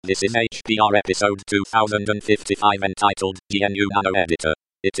This is HPR episode 2055 entitled GNU Nano Editor.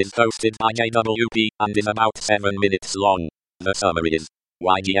 It is hosted by JWP and is about 7 minutes long. The summary is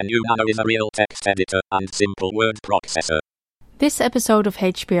why GNU Nano is a real text editor and simple word processor. This episode of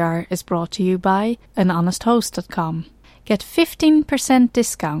HPR is brought to you by anhonesthost.com. Get 15%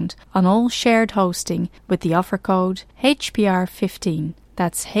 discount on all shared hosting with the offer code HPR15.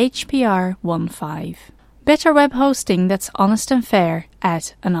 That's HPR15. Better web hosting that's honest and fair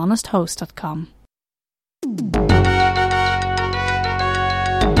at anhonesthost.com.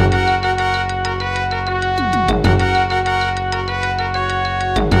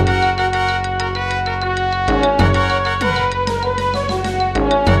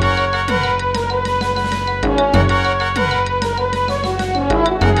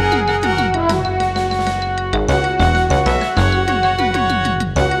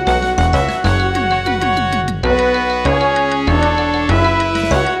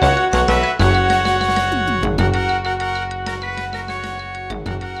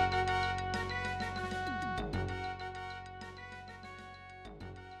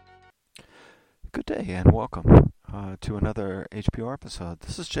 Good day and welcome to another HPR episode.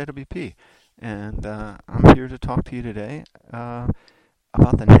 This is JWP, and I'm here to talk to you today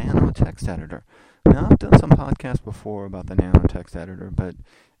about the Nano text editor. Now, I've done some podcasts before about the Nano text editor, but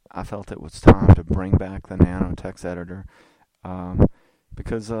I felt it was time to bring back the Nano text editor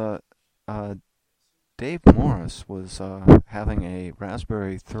because Dave Morris was having a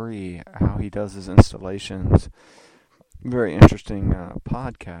Raspberry 3, how he does his installations. Very interesting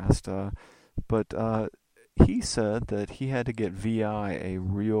podcast. But he said that he had to get VI, a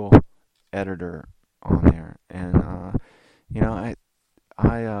real editor, on there, and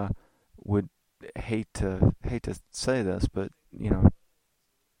I would hate to say this, but Nano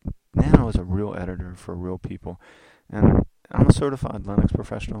is a real editor for real people, and I'm a certified Linux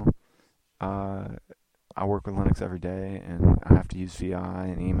professional. I work with Linux every day, and I have to use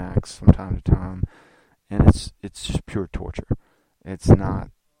VI and Emacs from time to time, and it's just pure torture. It's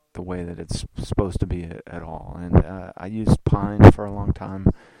not the way that it's supposed to be at all. And I used Pine for a long time,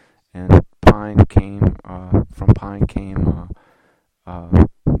 and Pine came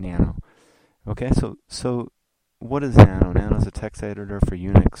Nano. Okay, so what is Nano? Nano is a text editor for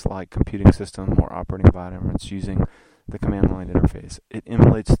Unix-like computing system or operating environments using the command line interface. It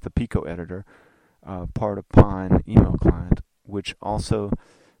emulates the Pico editor, part of Pine email client, which also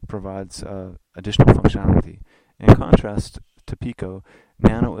provides additional functionality. In contrast to Pico,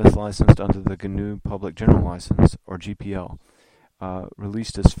 Nano is licensed under the GNU Public General License, or GPL,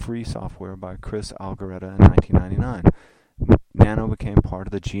 released as free software by Chris Algaretta in 1999. Nano became part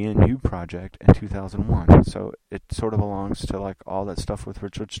of the GNU project in 2001, so it sort of belongs to like all that stuff with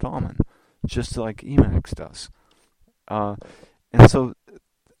Richard Stallman, just like Emacs does. And so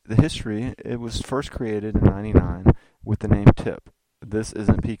the history, it was first created in 1999 with the name TIP. This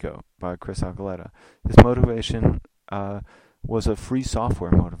Isn't Pico by Chris Algaretta. His motivation was a free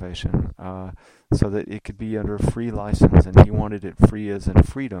software motivation, so that it could be under a free license, and he wanted it free as in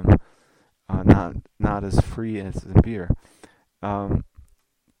freedom, not as free as in beer. And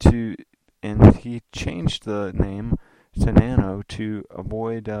he changed the name to Nano to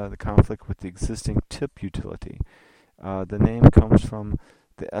avoid the conflict with the existing TIP utility. The name comes from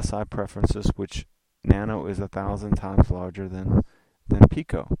the SI preferences, which Nano is 1,000 times larger than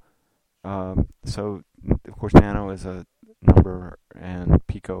Pico. So, of course, Nano is a number, and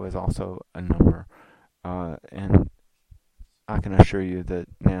Pico is also a number. And I can assure you that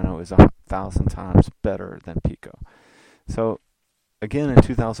Nano is 1,000 times better than Pico. So, again, in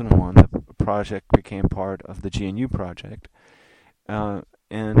 2001, the project became part of the GNU project.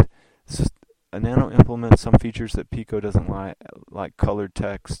 And Nano implements some features that Pico doesn't like colored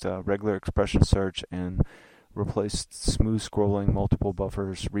text, regular expression search, and replaced smooth scrolling, multiple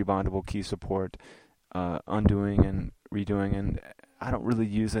buffers, rebindable key support, undoing and redoing, and I don't really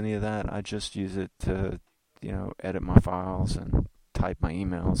use any of that. I just use it to, edit my files and type my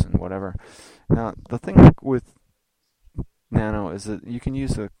emails and whatever. Now, the thing with Nano is that you can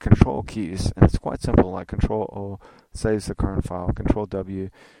use the control keys, and it's quite simple, like Control O saves the current file, Control W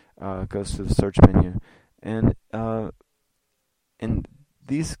goes to the search menu, and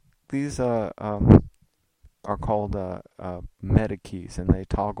these are called meta keys, and they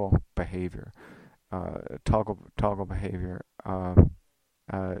toggle behavior. Toggle behavior.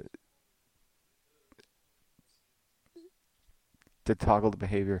 To toggle the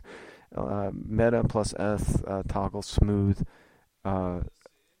behavior, meta plus S toggle smooth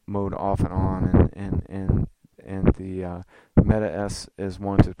mode off and on, and the meta S is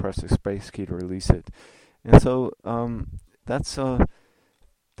one to press the space key to release it, and so that's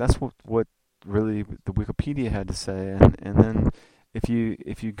that's what really the Wikipedia had to say. And then if you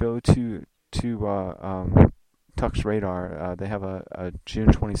go to Tux Radar, they have a June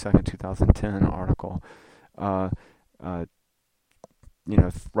 22nd, 2010 article.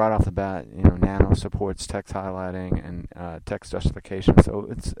 Right off the bat, Nano supports text highlighting and text justification. So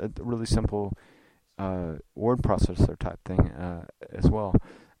it's a really simple word processor type thing as well.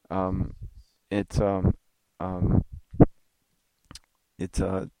 It's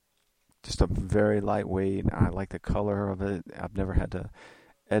just a very lightweight. I like the color of it. I've never had to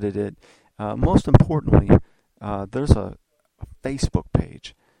edit it. Most importantly, there's a Facebook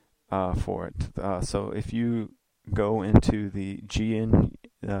page for it. So if you go into the GNU,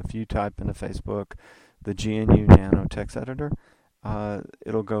 if you type into Facebook the GNU Nano text editor,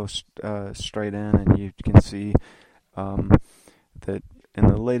 it'll go straight in, and you can see that. And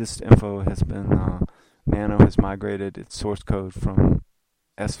the latest info has been Nano has migrated its source code from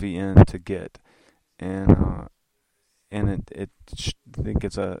SVN to Git, and it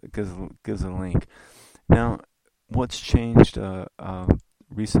gives a link. Now, what's changed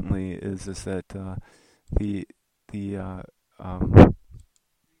recently is that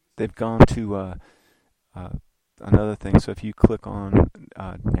they've gone to another thing. So if you click on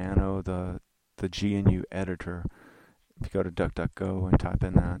Nano, the GNU editor, if you go to DuckDuckGo and type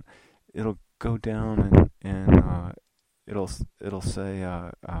in that, it'll go down and it'll say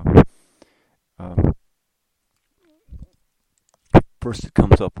first it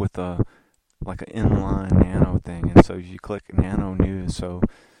comes up with like an inline Nano thing, and so you click Nano News. So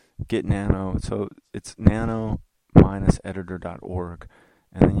get Nano. So it's nano-editor.org,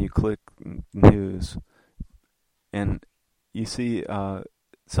 and then you click News, and you see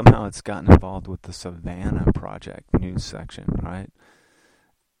somehow it's gotten involved with the Savannah project news section, right?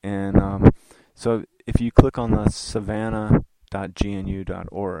 And so if you click on the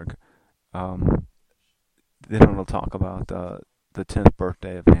savannah.gnu.org, then it'll talk about the 10th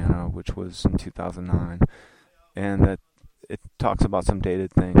birthday of Nano, which was in 2009, and that it talks about some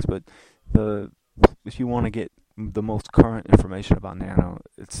dated things. But if you want to get the most current information about Nano,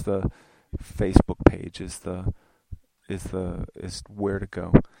 it's the Facebook page is where to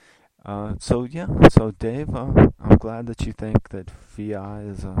go. So Dave, I'm glad that you think that VI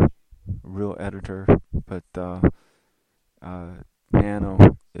is a real editor, but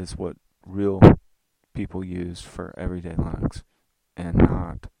Nano is what real people use for everyday Linux, and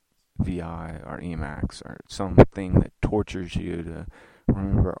not VI or Emacs or something that tortures you to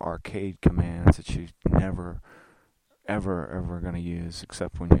remember arcade commands that you never, ever going to use,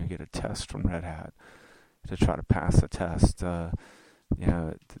 except when you get a test from Red Hat to try to pass a test. To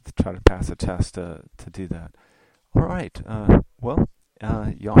try to pass a test to do that. All right.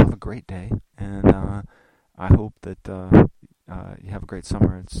 Y'all have a great day, and I hope that you have a great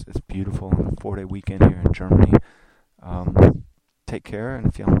summer. It's beautiful on a 4-day weekend here in Germany. Take care, and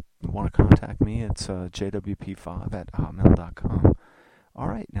if you want to contact me, it's jwp5@hotmail.com. All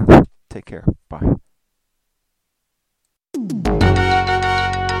right, now take care. Bye.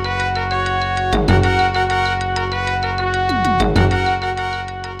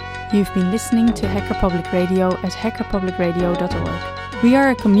 You've been listening to Hacker Public Radio at hackerpublicradio.org. We are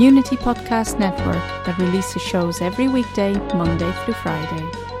a community podcast network that releases shows every weekday, Monday through Friday.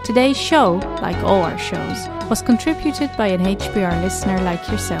 Today's show, like all our shows, was contributed by an HPR listener like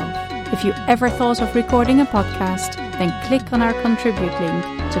yourself. If you ever thought of recording a podcast, then click on our contribute link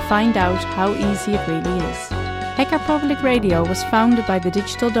to find out how easy it really is. Hacker Public Radio was founded by the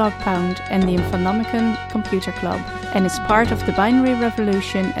Digital Dog Pound and the Infonomicon Computer Club, and is part of the binary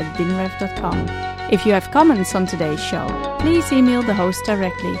revolution at binrev.com. If you have comments on today's show, please email the host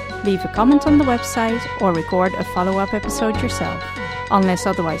directly, leave a comment on the website, or record a follow-up episode yourself. Unless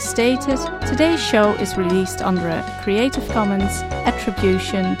otherwise stated, today's show is released under a Creative Commons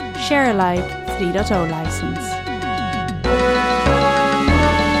Attribution Share Alike 3.0 license.